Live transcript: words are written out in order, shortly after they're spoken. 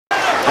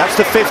That's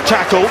the fifth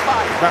tackle,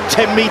 about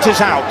 10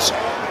 metres out.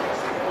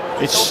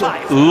 It's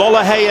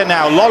Lollahea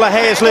now.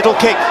 Lollahea's little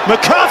kick.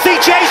 McCarthy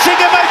chasing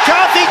and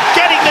McCarthy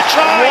getting the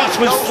try. Watts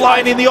was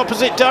flying in the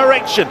opposite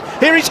direction.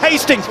 Here is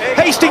Hastings.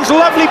 Hastings,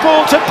 lovely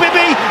ball to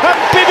Bibby, and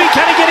Bibby,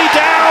 can he get it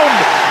down?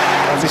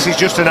 This is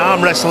just an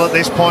arm wrestle at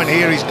this point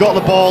here. He's got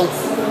the ball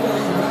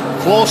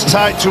close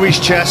tight to his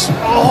chest.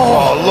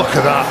 Oh, look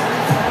at that.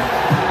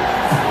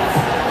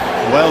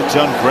 Well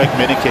done, Greg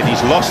Minikin.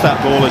 He's lost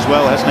that ball as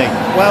well, hasn't he?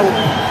 Well,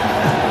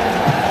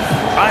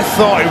 I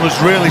thought it was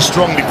really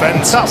strong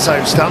defence. That's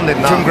outstanding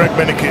from Greg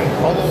Minikin.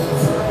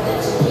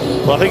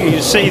 Well, I think you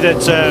can see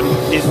that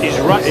his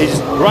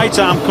right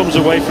arm comes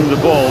away from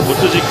the ball, but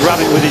does he grab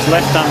it with his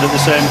left hand at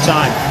the same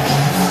time?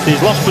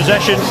 He's lost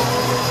possession.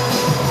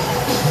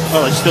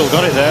 Well, he's still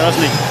got it there,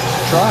 hasn't he?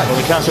 Well,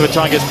 the Castleford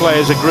Tigers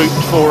players are grouped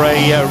for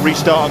a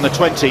restart on the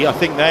 20. I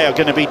think they are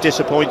going to be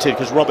disappointed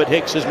because Robert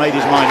Hicks has made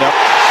his mind up.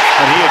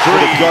 And he has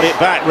got it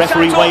back.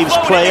 Referee waves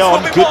play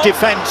on. Good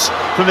defence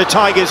from the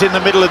Tigers in the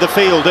middle of the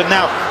field. And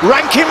now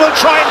Rankin will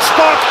try and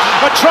spot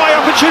a try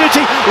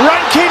opportunity.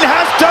 Rankin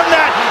has done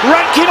that.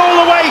 Rankin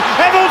all the way.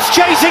 Evalds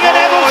chasing and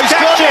Evalds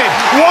catching.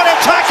 What a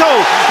tackle!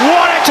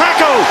 What a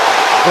tackle!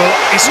 Well,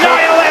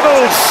 Niall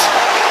Evalds!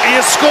 He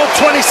has scored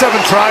 27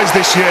 tries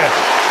this year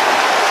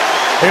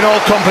in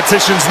all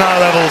competitions.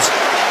 Niall Evalds.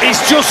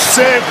 He's just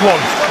saved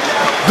one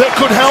that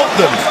could help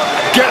them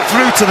get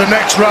through to the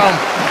next round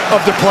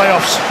of the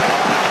playoffs.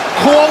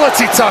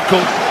 Quality tackle,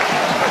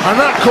 and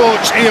that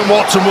coach Ian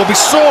Watson will be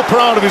so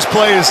proud of his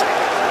players.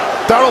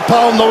 Darryl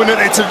Powell knowing that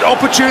it's an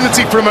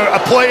opportunity from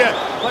a player.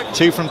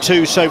 2 from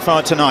 2 so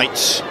far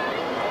tonight,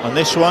 and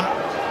this one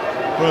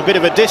from a bit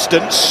of a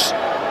distance,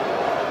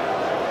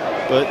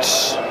 but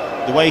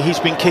the way he's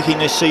been kicking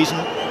this season,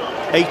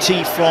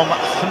 80 from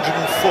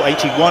 104,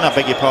 81 I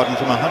beg your pardon,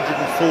 from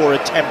 104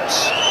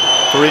 attempts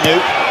for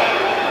Inu.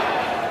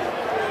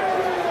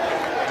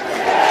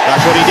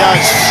 That's what he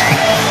does.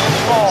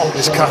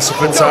 This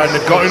Castleford side,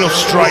 they've got enough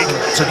strike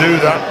to do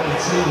that.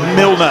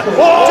 Milner.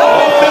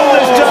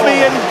 Milner's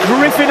dummy, and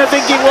Griffin, I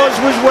think it was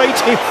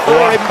waiting for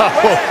him.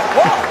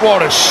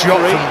 What a shot.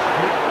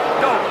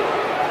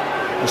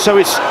 So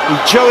it's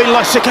Joey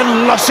Lussick,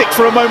 and Lussick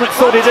for a moment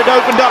thought it had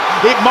opened up.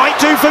 It might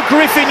do for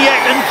Griffin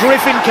yet, and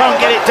Griffin can't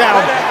get it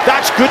down.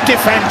 That's good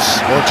defence.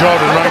 Well,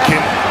 Jordan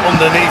Rankin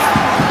underneath.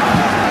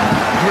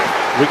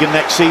 Wigan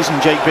next season,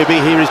 Jake Bibby.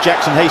 Here is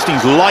Jackson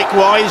Hastings,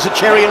 likewise a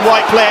cherry and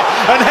white player,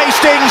 and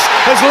Hastings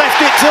has left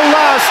it till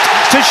last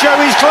to show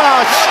his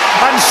class,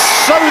 and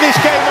so this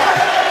game on.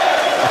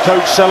 The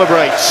coach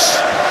celebrates.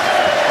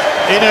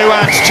 Inu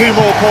adds 2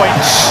 more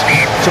points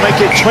to make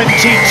it 22-0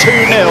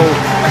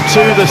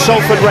 to the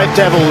Salford Red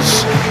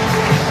Devils,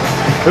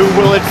 who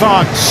will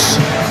advance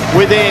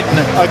within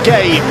a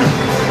game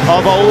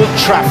of Old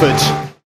Trafford.